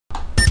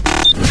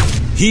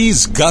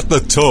He's got the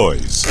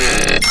toys.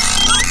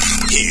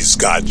 He's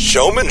got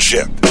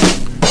showmanship.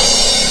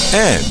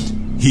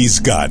 And he's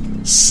got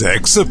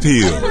sex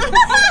appeal.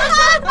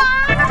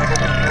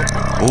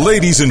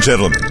 Ladies and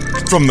gentlemen,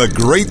 from the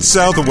great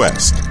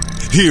Southwest,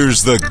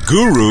 here's the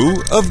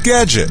guru of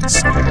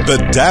gadgets,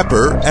 the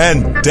dapper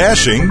and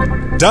dashing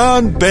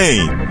Don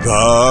Baine,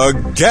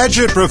 the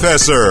Gadget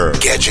Professor.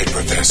 Gadget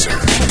Professor.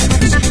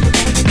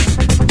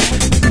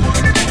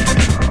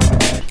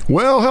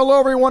 Well, hello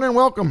everyone and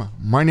welcome.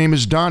 My name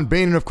is Don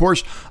Baine, and of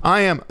course, I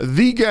am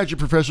the Gadget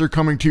Professor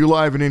coming to you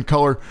live and in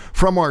color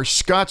from our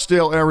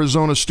Scottsdale,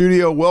 Arizona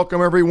studio.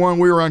 Welcome everyone.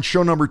 We are on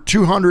show number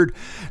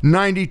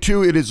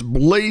 292. It is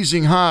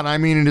blazing hot. I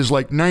mean, it is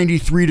like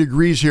 93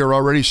 degrees here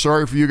already.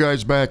 Sorry for you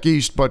guys back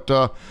east, but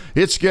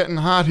it's getting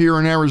hot here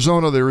in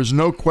Arizona. There is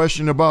no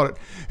question about it.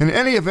 In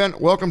any event,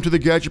 welcome to the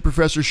Gadget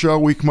Professor Show.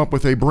 We come up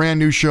with a brand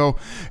new show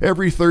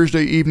every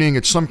Thursday evening.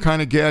 It's some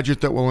kind of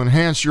gadget that will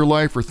enhance your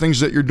life or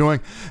things that you're doing.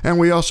 And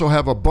we also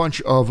have a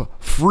bunch of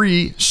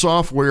free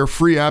software,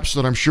 free apps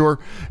that I'm sure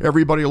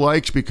everybody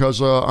likes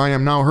because I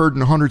am now heard in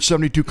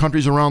 172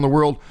 countries around the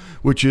world,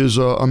 which is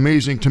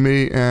amazing to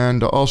me.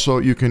 And also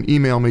you can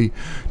email me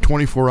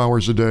 24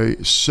 hours a day,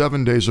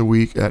 7 days a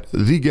week at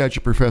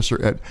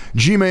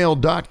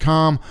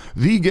thegadgetprofessor@gmail.com,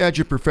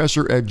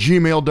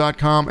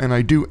 thegadgetprofessor@gmail.com, and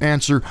I do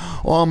answer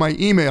all my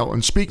email.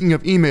 And speaking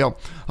of email,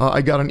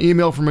 I got an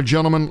email from a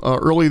gentleman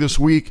early this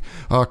week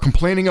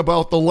complaining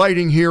about the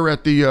lighting here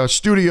at the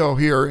studio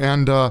here.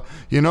 And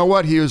you know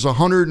what? He is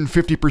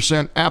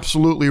 150%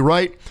 absolutely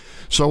right.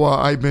 So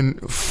I've been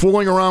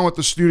fooling around with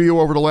the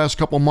studio over the last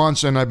couple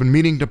months, and I've been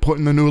meaning to put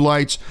in the new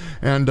lights.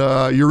 And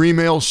your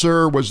email,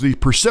 sir, was the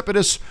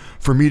precipitous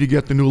for me to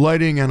get the new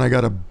lighting, and I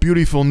got a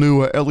beautiful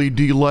new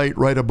LED light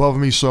right above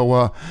me.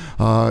 So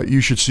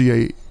you should see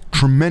a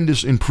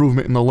tremendous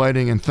improvement in the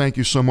lighting, and thank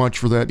you so much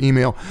for that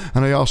email.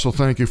 And I also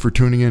thank you for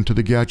tuning in to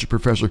the Gadget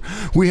Professor.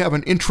 We have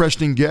an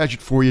interesting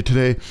gadget for you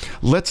today.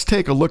 Let's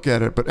take a look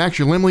at it. But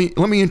actually,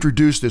 let me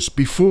introduce this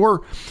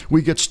before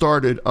we get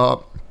started.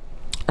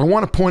 I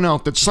want to point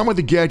out that some of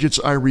the gadgets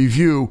I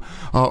review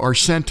are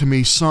sent to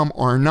me, some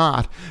are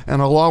not,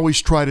 and I'll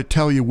always try to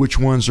tell you which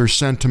ones are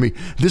sent to me.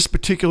 This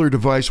particular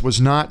device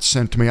was not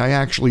sent to me. I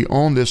actually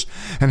own this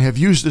and have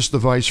used this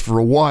device for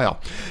a while.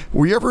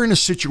 Were you ever in a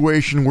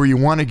situation where you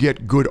want to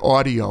get good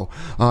audio?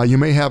 You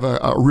may have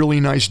a really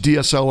nice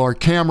DSLR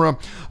camera,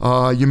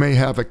 you may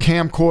have a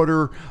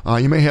camcorder,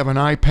 you may have an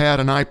iPad,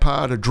 an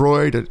iPod, a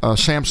Droid, a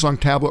Samsung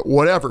tablet,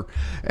 whatever,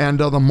 and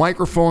the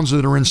microphones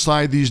that are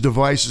inside these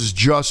devices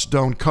just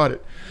don't cut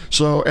it.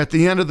 So at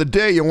the end of the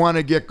day, you want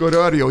to get good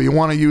audio. You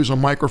want to use a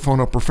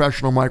microphone, a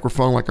professional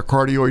microphone like a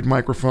cardioid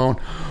microphone,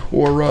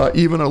 or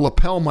even a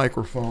lapel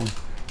microphone.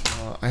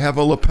 I have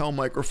a lapel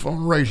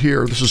microphone right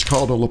here. This is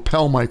called a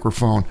lapel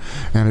microphone,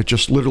 and it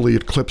just literally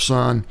it clips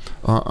on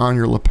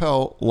your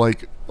lapel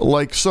like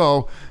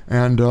so,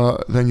 and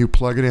then you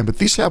plug it in. But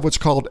these have what's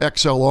called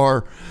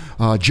Xlr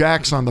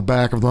Jacks on the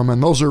back of them,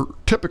 and those are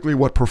typically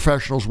what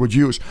professionals would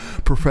use.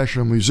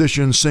 Professional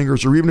musicians,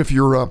 singers, or even if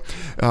you're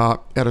at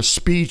a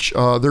speech,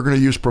 they're going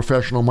to use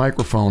professional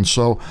microphones.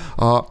 So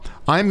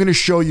I'm going to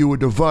show you a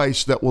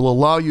device that will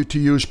allow you to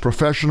use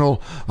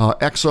professional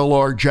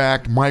Xlr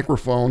jacked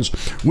microphones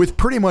with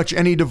pretty much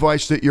any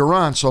device that you're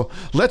on. So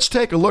let's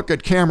take a look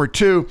at camera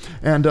 2,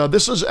 and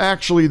this is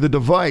actually the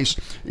device.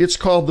 It's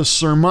called the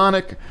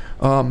Saramonic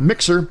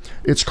mixer.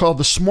 It's called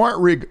the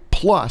SmartRig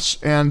Plus,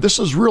 and this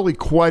is really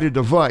quite a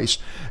device.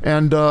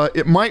 And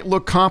it might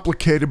look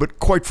complicated, but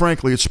quite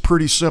frankly, it's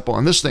pretty simple,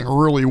 and this thing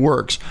really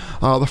works.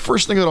 The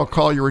first thing that I'll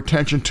call your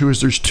attention to is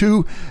there's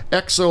two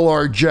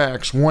Xlr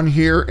jacks, one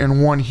here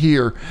and one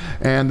here,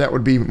 and that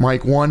would be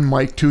mic 1,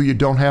 mic 2. You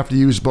don't have to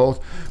use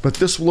both, but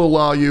this will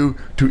allow you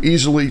to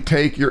easily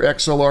take your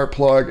Xlr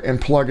plug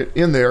and plug it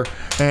in there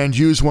and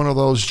use one of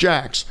those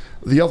jacks.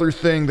 The other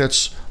thing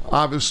that's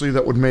obviously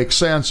that would make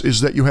sense is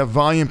that you have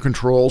volume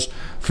controls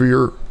for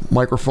your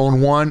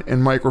microphone 1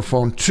 and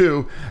microphone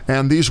 2,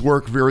 and these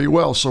work very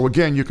well. So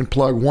again, you can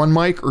plug one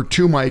mic or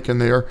two mics in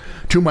there.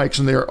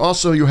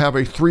 Also, you have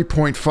a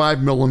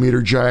 3.5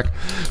 millimeter jack.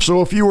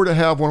 So if you were to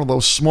have one of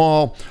those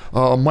small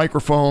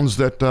microphones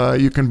that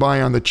you can buy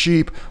on the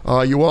cheap,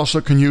 you also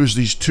can use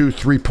these two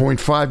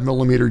 3.5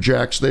 millimeter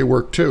jacks. They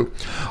work too.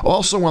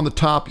 Also on the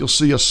top, you'll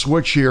see a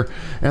switch here,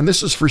 and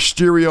this is for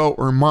stereo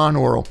or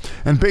monaural.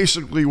 And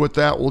basically what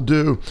that will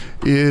do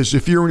is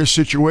if you're in a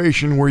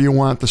situation where you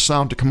want the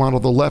sound to come out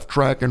of the left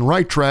track and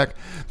right track,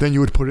 then you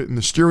would put it in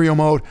the stereo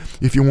mode.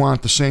 If you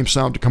want the same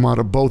sound to come out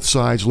of both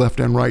sides, left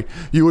and right,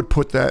 you would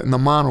put that in the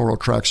monaural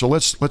track. So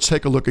let's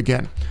take a look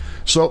again.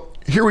 So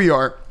here we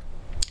are.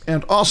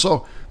 And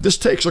also, this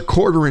takes a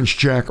 1/4-inch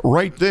jack.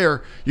 Right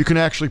there, you can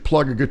actually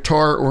plug a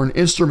guitar or an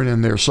instrument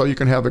in there. So you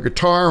can have a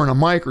guitar and a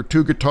mic or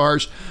 2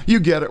 guitars. You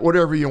get it,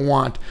 whatever you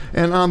want.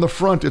 And on the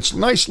front, it's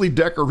nicely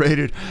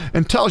decorated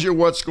and tells you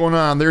what's going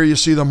on. There you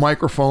see the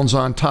microphones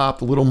on top,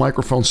 the little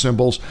microphone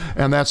symbols,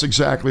 and that's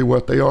exactly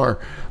what they are.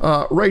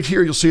 Right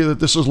here, you'll see that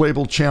this is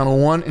labeled Channel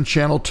 1 and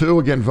Channel 2.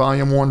 Again,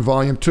 Volume 1,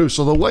 Volume 2.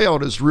 So the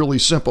layout is really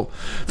simple.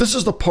 This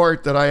is the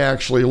part that I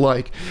actually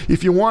like.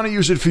 If you want to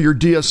use it for your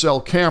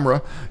DSL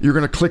camera, you're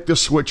going to click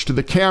this switch to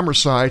the camera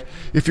side.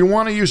 If you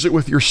want to use it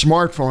with your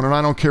smartphone, and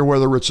I don't care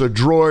whether it's a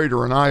Droid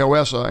or an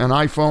iOS, an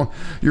iPhone,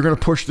 you're going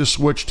to push this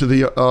switch to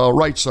the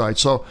right side.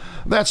 So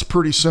that's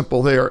pretty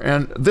simple there.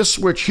 And this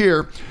switch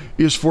here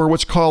is for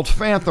what's called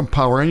phantom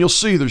power. And you'll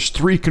see there's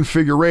 3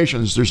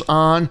 configurations. There's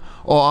on,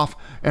 off,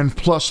 and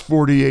plus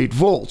 48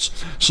 volts.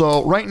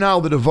 So right now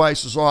the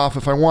device is off.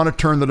 If I want to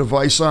turn the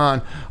device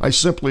on, I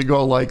simply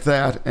go like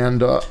that,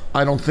 and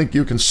I don't think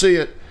you can see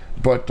it,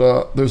 but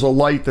there's a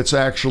light that's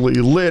actually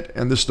lit,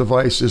 and this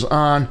device is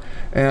on.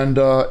 And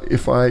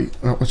if I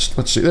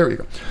let's see, there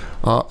you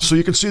go. So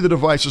you can see the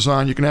device is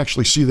on. You can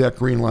actually see that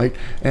green light,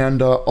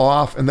 and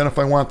off. And then if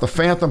I want the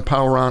phantom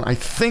power on, I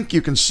think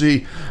you can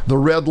see the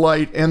red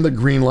light and the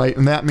green light,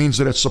 and that means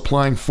that it's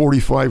supplying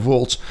 45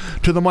 volts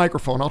to the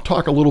microphone. I'll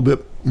talk a little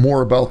bit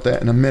more about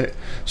that in a minute.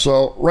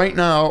 So right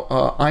now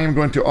I am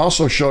going to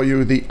also show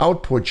you the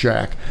output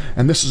jack,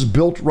 and this is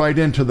built right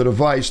into the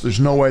device. There's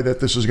no way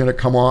that this is going to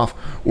come off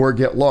or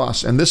get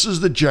lost. And this is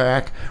the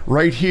jack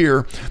right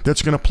here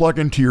that's going to plug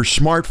into your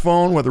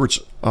smartphone, whether it's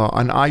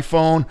an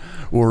iPhone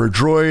or a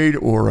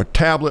Droid or a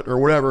tablet or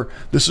whatever.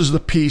 This is the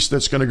piece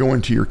that's going to go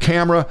into your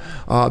camera.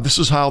 This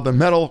is how the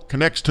metal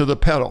connects to the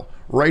pedal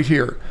right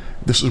here.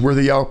 This is where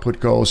the output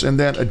goes. And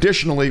then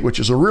additionally, which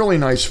is a really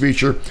nice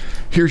feature,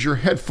 here's your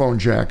headphone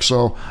jack.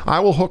 So I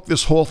will hook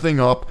this whole thing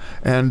up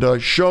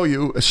and show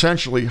you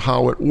essentially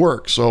how it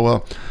works.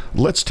 So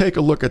let's take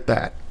a look at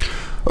that.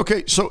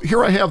 Okay, so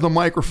here I have the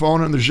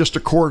microphone, and there's just a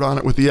cord on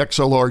it with the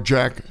XLR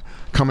jack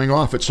coming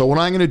off it. So what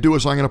I'm going to do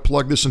is I'm going to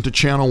plug this into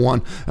channel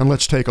 1, and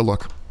let's take a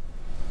look.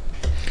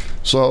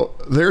 So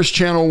there's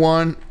channel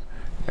 1,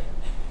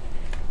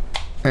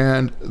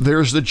 and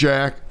there's the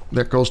jack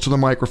that goes to the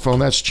microphone.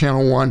 That's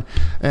channel 1,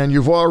 and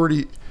you've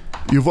already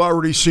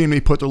seen me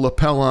put the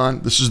lapel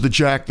on. This is the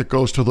jack that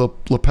goes to the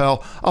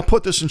lapel. I'll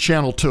put this in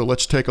channel 2.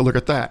 Let's take a look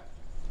at that.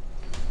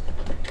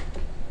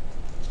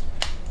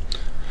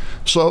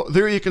 So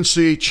there you can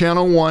see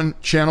channel 1,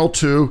 channel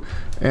 2,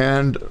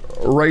 and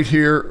right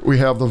here we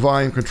have the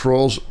volume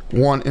controls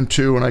 1 and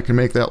 2, and I can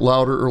make that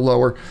louder or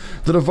lower.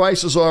 The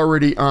device is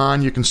already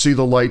on. You can see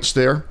the lights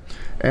there,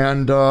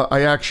 and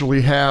I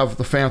actually have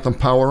the phantom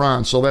power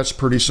on, so that's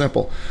pretty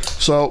simple.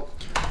 So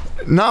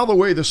now the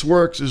way this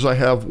works is I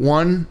have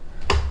 1,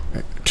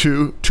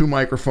 2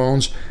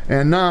 microphones,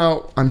 and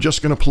now I'm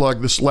just going to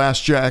plug this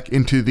last jack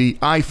into the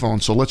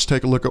iPhone. So let's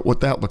take a look at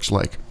what that looks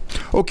like.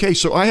 Okay,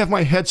 so I have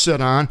my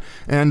headset on,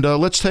 and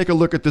let's take a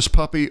look at this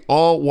puppy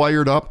all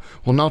wired up.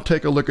 We'll now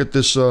take a look at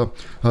this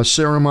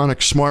Saramonic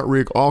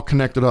SmartRig all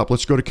connected up.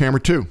 Let's go to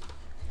camera 2.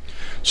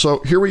 So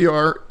here we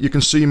are. You can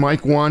see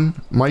mic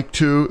 1, mic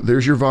 2.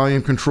 There's your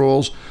volume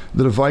controls.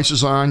 The device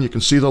is on. You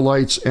can see the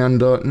lights, and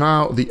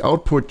now the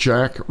output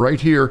jack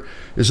right here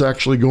is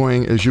actually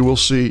going, as you will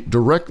see,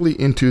 directly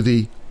into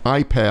the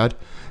iPad,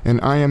 and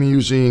I am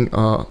using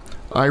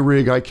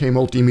iRig IK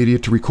Multimedia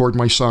to record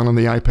my sound on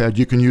the iPad.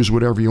 You can use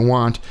whatever you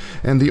want.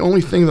 And the only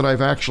thing that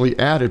I've actually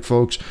added,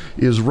 folks,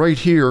 is right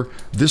here,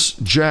 this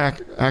jack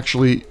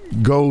actually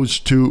goes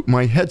to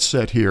my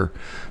headset here.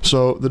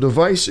 So the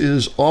device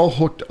is all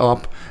hooked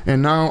up,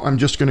 and now I'm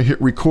just going to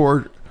hit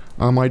record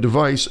on my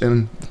device,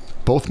 and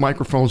both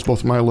microphones,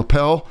 both my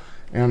lapel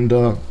and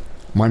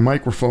my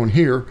microphone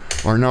here,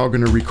 are now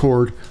going to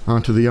record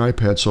onto the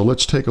iPad. So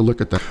let's take a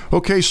look at that.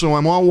 Okay, so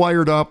I'm all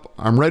wired up.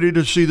 I'm ready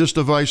to see this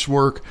device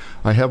work.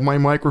 I have my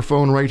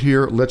microphone right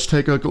here. Let's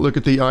take a look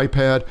at the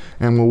iPad,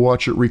 and we'll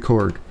watch it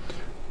record.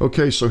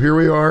 Okay, so here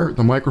we are.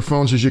 The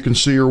microphones, as you can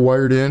see, are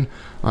wired in.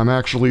 I'm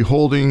actually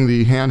holding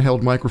the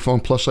handheld microphone,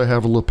 plus I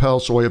have a lapel,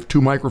 so I have 2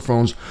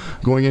 microphones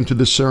going into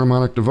this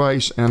Saramonic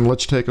device. And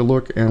let's take a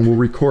look, and we'll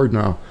record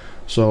now.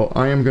 So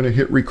I am going to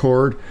hit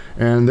record,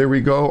 and there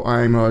we go.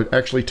 I'm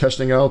actually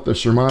testing out the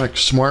Saramonic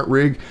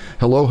SmartRig.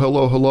 Hello,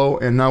 hello, hello,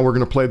 and now we're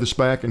going to play this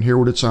back and hear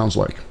what it sounds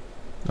like.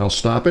 I'll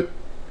stop it,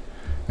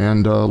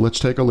 and let's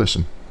take a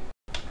listen.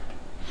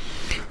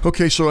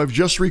 Okay, so I've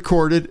just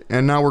recorded,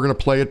 and now we're going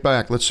to play it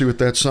back. Let's see what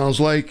that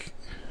sounds like.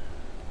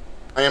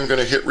 I am going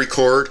to hit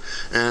record,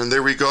 and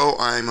there we go.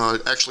 I'm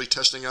actually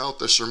testing out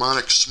the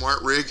Saramonic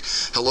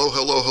SmartRig. Hello,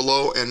 hello,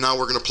 hello, and now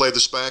we're going to play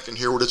this back and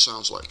hear what it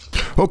sounds like.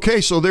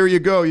 Okay, so there you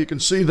go. You can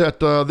see that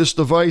this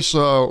device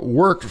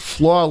worked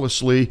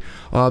flawlessly.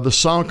 The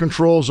sound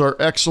controls are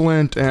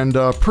excellent, and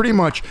pretty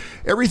much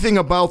everything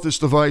about this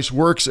device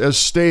works as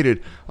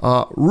stated.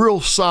 Real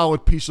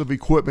solid piece of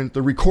equipment.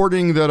 The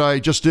recording that I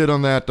just did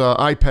on that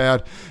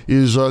iPad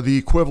is the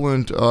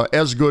equivalent,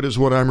 as good as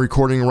what I'm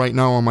recording right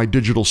now on my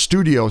digital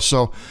studio.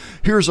 So So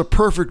here's a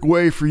perfect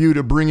way for you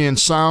to bring in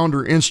sound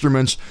or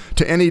instruments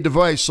to any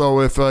device.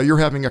 So if you're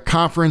having a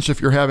conference,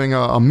 if you're having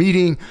a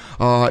meeting,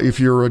 if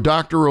you're a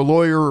doctor, a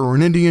lawyer, or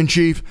an Indian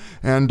chief,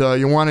 and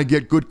you want to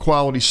get good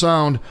quality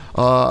sound,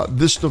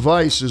 this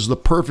device is the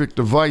perfect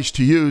device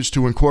to use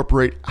to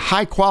incorporate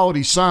high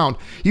quality sound.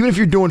 Even if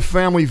you're doing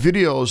family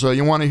videos,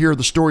 you want to hear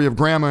the story of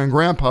grandma and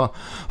grandpa,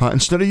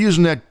 instead of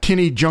using that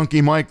tinny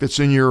junky mic that's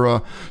in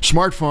your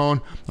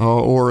smartphone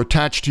or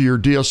attached to your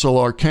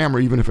DSLR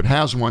camera, even if it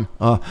has one,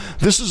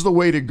 this is the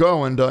way to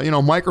go. And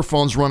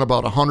microphones run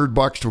about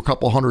 $100 to a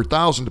couple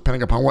 $100,000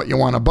 depending upon what you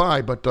want to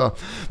buy, but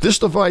this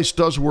device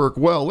does work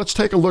well. Let's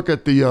take a look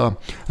at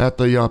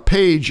the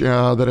page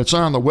that it's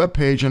on, the web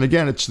page. And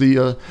again, it's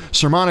the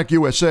Saramonic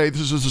USA.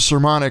 This is the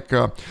Saramonic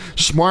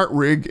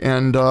SmartRig,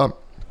 and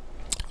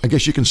I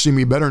guess you can see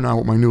me better now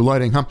with my new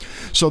lighting, huh?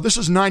 So this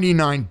is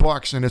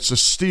 $99, and it's a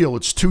steal.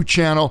 It's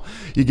 2-channel.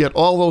 You get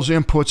all those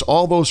inputs,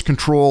 all those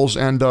controls,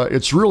 and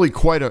it's really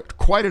quite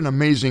an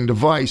amazing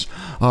device.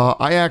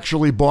 I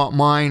actually bought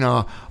mine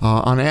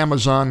on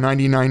Amazon,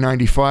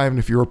 $99.95, and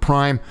if you're a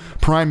Prime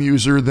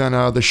user, then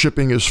the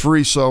shipping is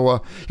free.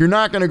 So you're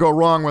not going to go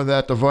wrong with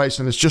that device,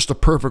 and it's just a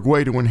perfect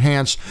way to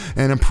enhance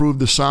and improve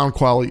the sound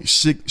quality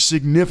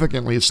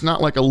significantly. It's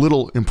not like a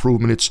little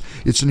improvement.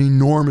 It's an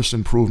enormous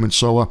improvement.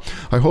 So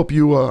I hope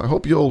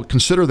you'll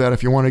consider that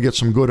if you want to get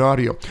some good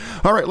audio.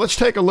 All right, let's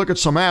take a look at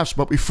some apps.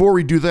 But before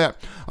we do that,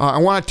 I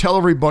want to tell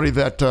everybody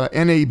that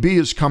NAB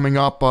is coming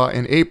up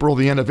in April,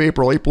 the end of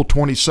April, April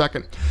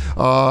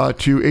 22nd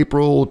to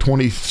April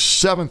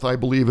 27th, I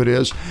believe it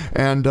is,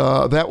 and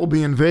that will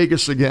be in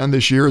Vegas again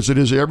this year, as it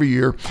is every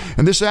year.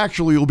 And this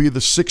actually will be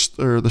the sixth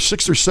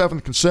or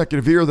seventh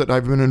consecutive year that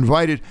I've been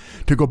invited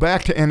to go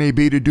back to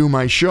NAB to do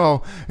my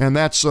show, and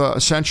that's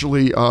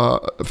essentially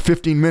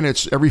 15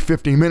 minutes. Every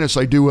 15 minutes,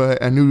 I do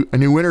a new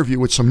interview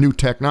with some new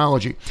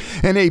technology.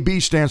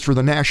 NAB stands for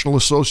the National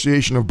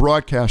Association of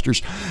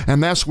Broadcasters,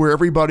 and that's where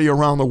everybody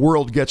around the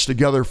world gets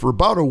together for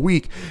about a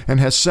week and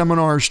has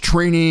seminars,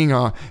 training.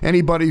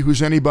 Anybody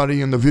who's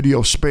anybody in the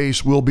video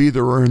space will be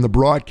there, or in the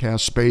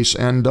broadcast space,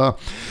 and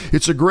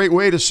it's a great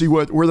way to see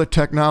where the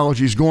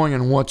technology is going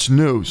and what's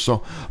new.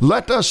 So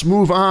let us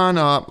move on.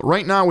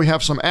 Right now we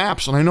have some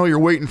apps, and I know you're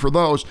waiting for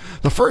those.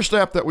 The first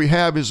app that we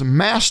have is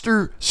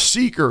Master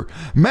Seeker.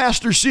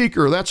 Master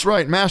Seeker, that's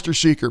right, Master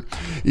Seeker.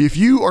 If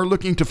you are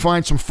looking to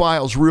find some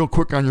files real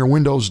quick on your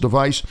Windows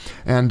device,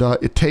 and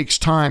it takes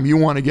time, you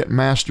want to get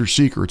Master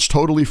Seeker. It's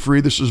totally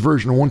free. This is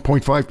version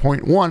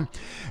 1.5.1,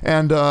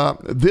 and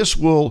this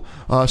will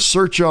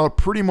search out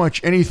pretty much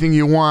anything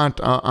you want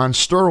on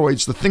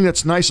steroids. The thing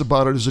that's nice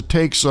about it is it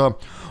takes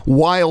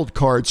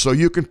wildcards, so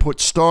you can put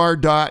star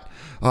dot.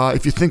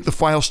 If you think the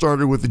file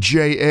started with the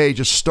JA,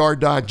 just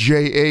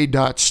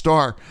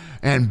star.ja.star,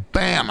 and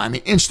bam, I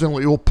mean,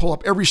 instantly it will pull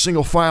up every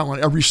single file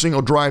on every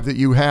single drive that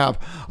you have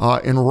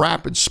in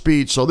rapid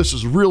speed. So this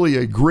is really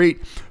a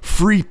great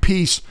free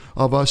piece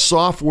of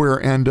software,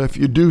 and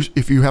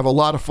if you have a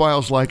lot of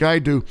files like I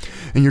do,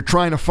 and you're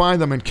trying to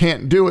find them and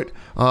can't do it,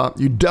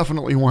 you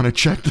definitely want to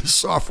check this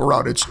software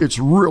out. It's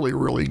really,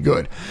 really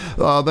good.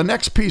 The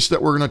next piece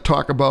that we're going to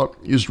talk about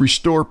is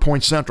Restore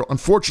Point Central.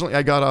 Unfortunately,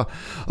 I got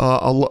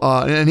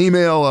an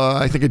email,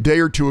 I think a day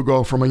or two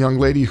ago, from a young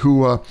lady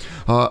who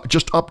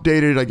just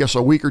updated, I guess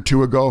a week or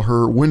two ago,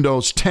 her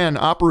Windows 10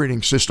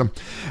 operating system.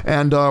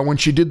 And when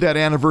she did that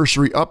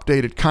anniversary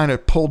update, it kind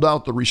of pulled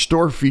out the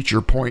restore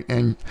feature point,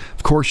 and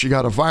of course you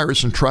got a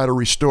virus and try to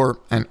restore,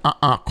 and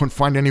couldn't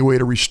find any way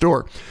to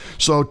restore.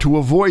 So to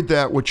avoid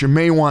that, what you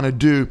may want to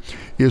do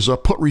is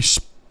put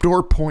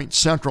Restore Point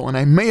Central, and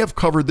I may have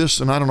covered this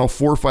in, I don't know,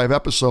 4 or 5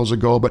 episodes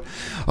ago, but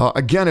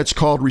again, it's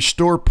called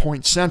Restore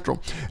Point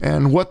Central.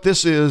 And what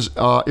this is,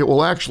 it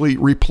will actually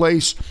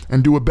replace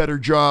and do a better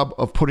job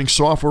of putting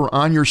software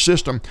on your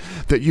system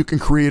that you can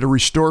create a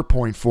restore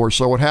point for.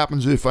 So what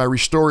happens if I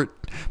restore it,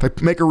 if I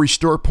make a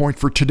restore point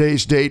for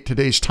today's date,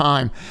 today's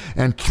time,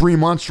 and 3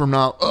 months from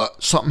now,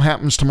 something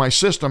happens to my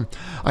system,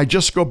 I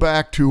just go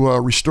back to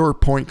Restore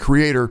Point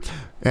Creator,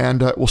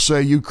 and it will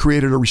say you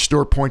created a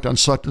restore point on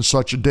such and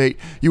such a date.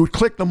 You would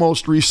click the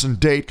most recent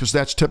date, because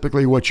that's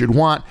typically what you'd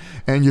want,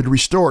 and you'd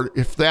restore it.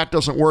 If that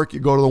doesn't work, you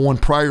go to the one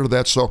prior to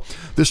that. So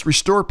this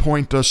restore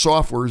point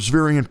software is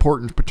very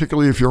important,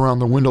 particularly if you're on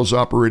the Windows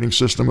operating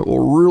system. It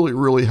will really,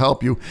 really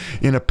help you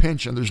in a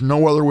pinch, and there's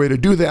no other way to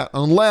do that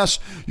unless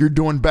you're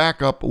doing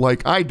backup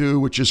like I do,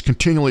 which is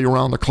continually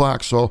around the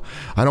clock. So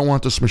I don't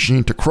want this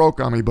machine to croak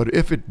on me, but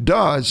if it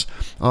does,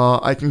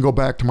 I can go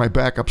back to my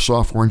backup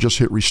software and just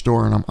hit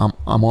restore, and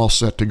I'm all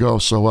set to go.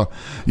 So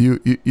you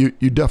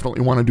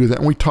definitely want to do that,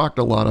 and we talked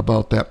a lot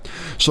about that.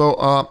 So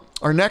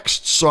our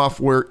next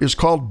software is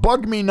called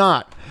Bug Me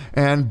Not,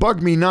 and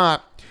Bug Me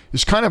Not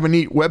is kind of a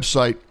neat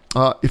website.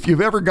 if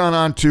you've ever gone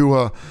on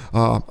to,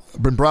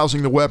 been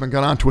browsing the web and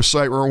gone onto a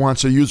site where it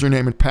wants a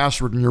username and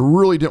password, and you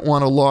really didn't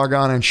want to log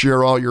on and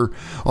share all your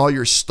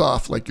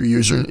stuff, like your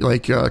user,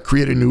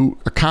 create a new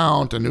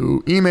account, a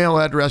new email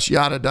address,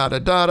 yada,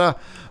 yada, yada.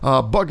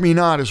 Bug Me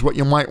Not is what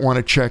you might want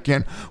to check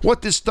in.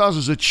 What this does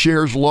is it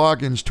shares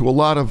logins to a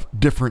lot of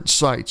different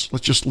sites.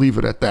 Let's just leave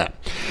it at that.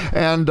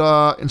 And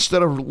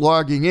instead of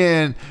logging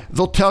in,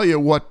 they'll tell you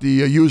what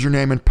the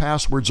username and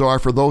passwords are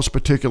for those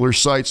particular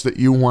sites that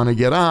you want to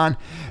get on.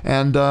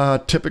 And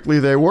typically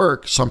they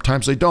work.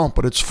 Sometimes they don't,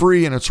 but it's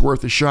free and it's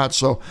worth a shot.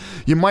 So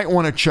you might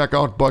want to check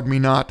out Bug Me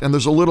Not. And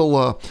there's a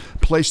little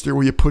place there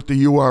where you put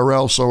the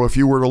URL. So if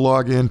you were to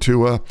log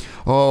into,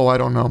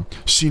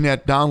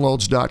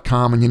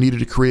 cnetdownloads.com and you needed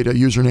to create a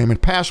username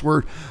and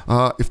password,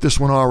 if this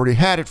one already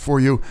had it for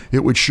you,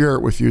 it would share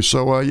it with you.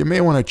 So you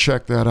may want to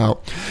check that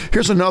out.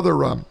 Here's another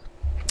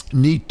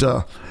neat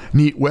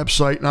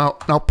website.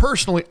 Now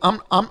personally,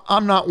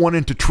 I'm not one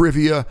into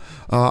trivia.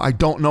 I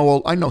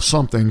know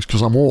some things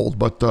because I'm old,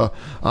 but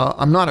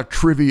I'm not a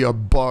trivia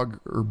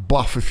bug or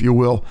buff, if you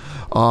will,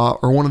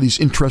 or one of these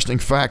interesting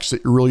facts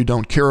that you really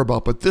don't care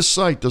about. But this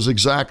site does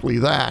exactly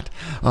that.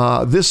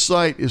 This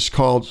site is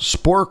called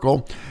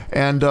Sporkle,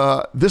 and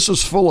this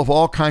is full of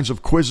all kinds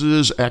of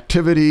quizzes,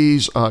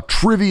 activities,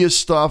 trivia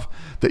stuff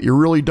that you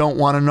really don't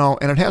want to know,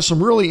 and it has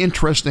some really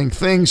interesting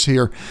things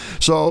here.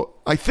 So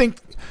I think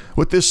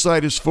what this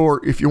site is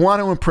for, if you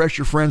want to impress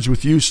your friends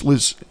with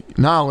useless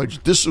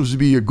knowledge, this would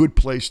be a good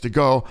place to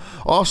go.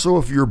 Also,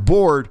 if you're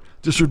bored,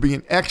 this would be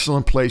an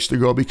excellent place to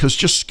go because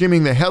just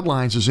skimming the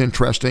headlines is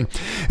interesting.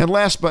 And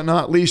last but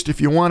not least,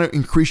 if you want to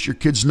increase your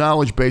kids'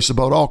 knowledge base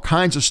about all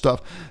kinds of stuff,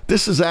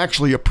 this is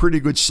actually a pretty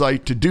good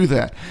site to do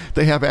that.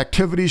 They have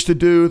activities to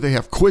do. They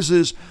have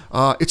quizzes.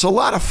 It's a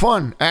lot of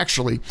fun,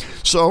 actually.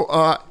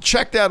 So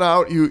check that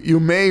out. You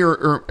may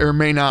or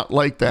may not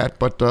like that,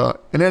 but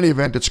in any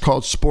event, it's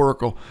called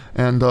Sporkle,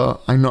 and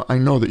I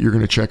know that you're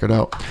going to check it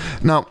out.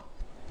 Now,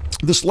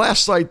 this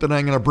last site that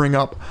I'm going to bring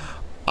up,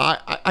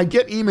 I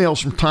get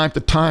emails from time to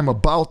time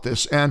about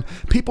this, and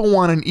people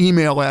want an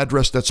email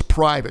address that's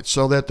private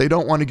so that they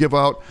don't want to give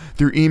out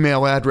their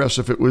email address.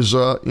 If it was,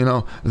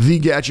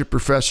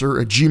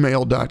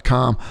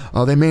 thegadgetprofessor@gmail.com,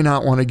 they may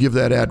not want to give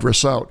that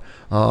address out,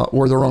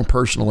 or their own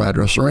personal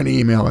address or any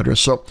email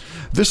address. So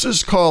this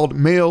is called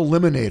Mail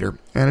Eliminator,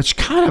 and it's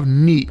kind of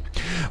neat.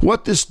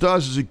 What this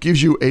does is it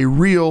gives you a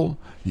real,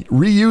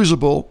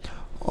 reusable,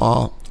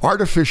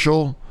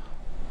 artificial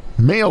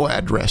mail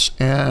address,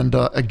 and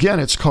again,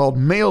 it's called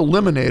Mail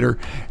Eliminator,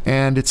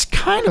 and it's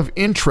kind of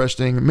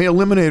interesting. Mail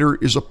Eliminator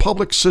is a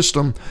public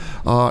system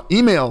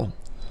email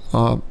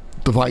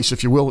device,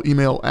 if you will,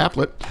 email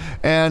applet,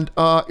 and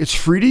it's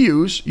free to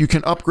use. You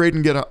can upgrade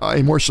and get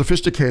a more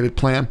sophisticated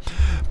plan,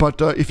 but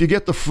if you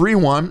get the free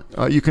one,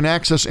 you can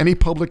access any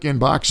public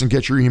inbox and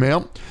get your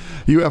email.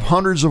 You have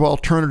hundreds of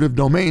alternative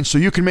domains, so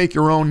you can make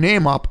your own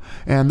name up,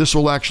 and this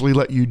will actually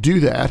let you do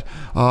that.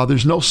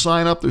 There's no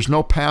sign up, there's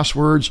no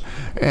passwords,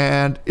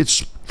 and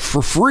it's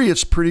for free.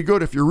 It's pretty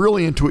good. If you're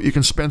really into it, you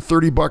can spend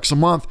 $30 a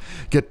month,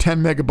 get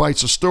 10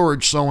 megabytes of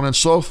storage, so on and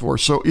so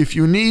forth. So if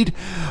you need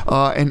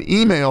an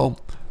email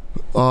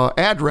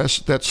address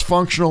that's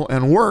functional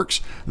and works,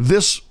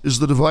 this is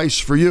the device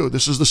for you.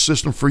 This is the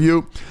system for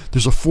you.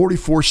 There's a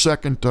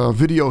 44-second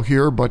video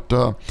here, but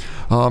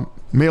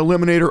Mail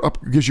Eliminator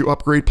gives you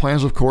upgrade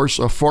plans, of course,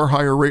 far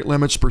higher rate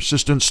limits,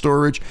 persistent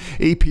storage,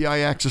 API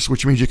access,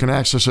 which means you can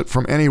access it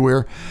from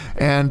anywhere,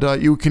 and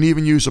you can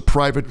even use a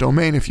private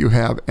domain if you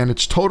have, and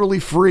it's totally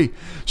free.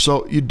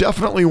 So you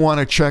definitely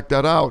want to check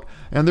that out.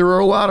 And there are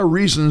a lot of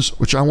reasons,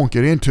 which I won't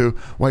get into,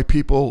 why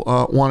people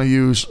want to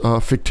use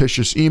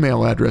fictitious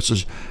email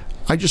addresses.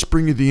 I just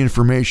bring you the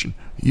information.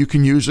 You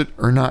can use it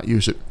or not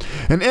use it.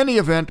 In any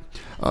event,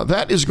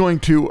 that is going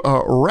to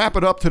wrap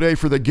it up today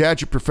for the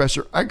Gadget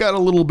Professor. I got a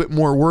little bit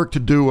more work to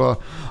do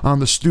on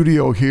the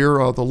studio here.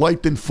 The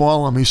light didn't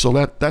fall on me, so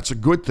that's a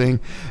good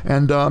thing.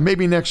 And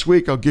maybe next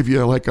week I'll give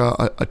you like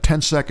a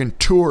 10-second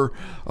tour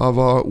of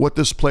what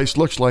this place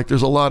looks like.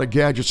 There's a lot of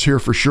gadgets here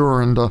for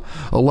sure, and a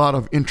lot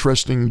of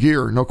interesting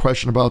gear, no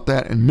question about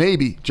that. And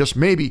maybe, just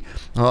maybe,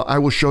 I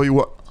will show you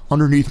what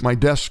underneath my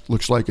desk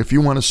looks like. If you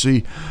want to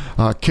see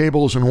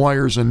cables and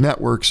wires and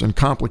networks and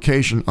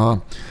complication,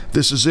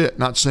 this is it.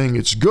 Not saying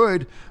it's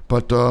good,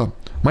 but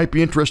might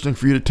be interesting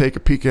for you to take a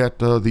peek at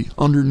the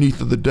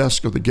underneath of the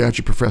desk of the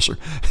Gadget Professor.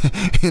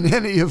 In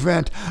any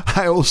event,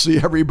 I will see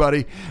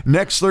everybody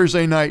next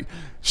Thursday night.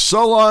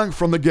 So long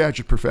from the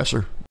Gadget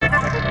Professor.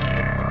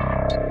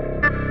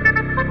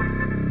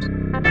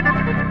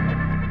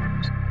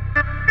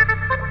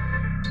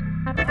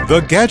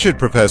 The Gadget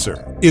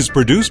Professor is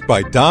produced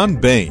by Don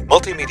Baine,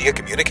 Multimedia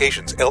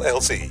Communications,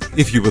 LLC.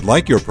 If you would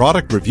like your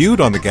product reviewed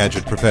on The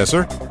Gadget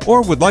Professor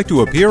or would like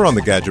to appear on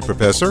The Gadget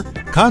Professor,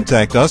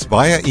 contact us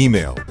via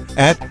email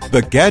at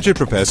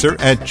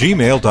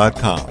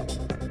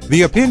thegadgetprofessor@gmail.com.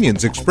 The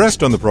opinions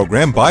expressed on the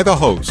program by the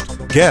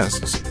host,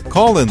 guests,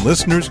 call-in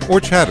listeners, or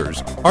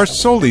chatters are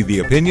solely the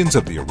opinions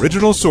of the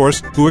original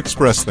source who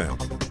expressed them.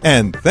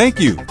 And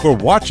thank you for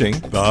watching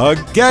The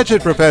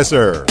Gadget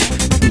Professor.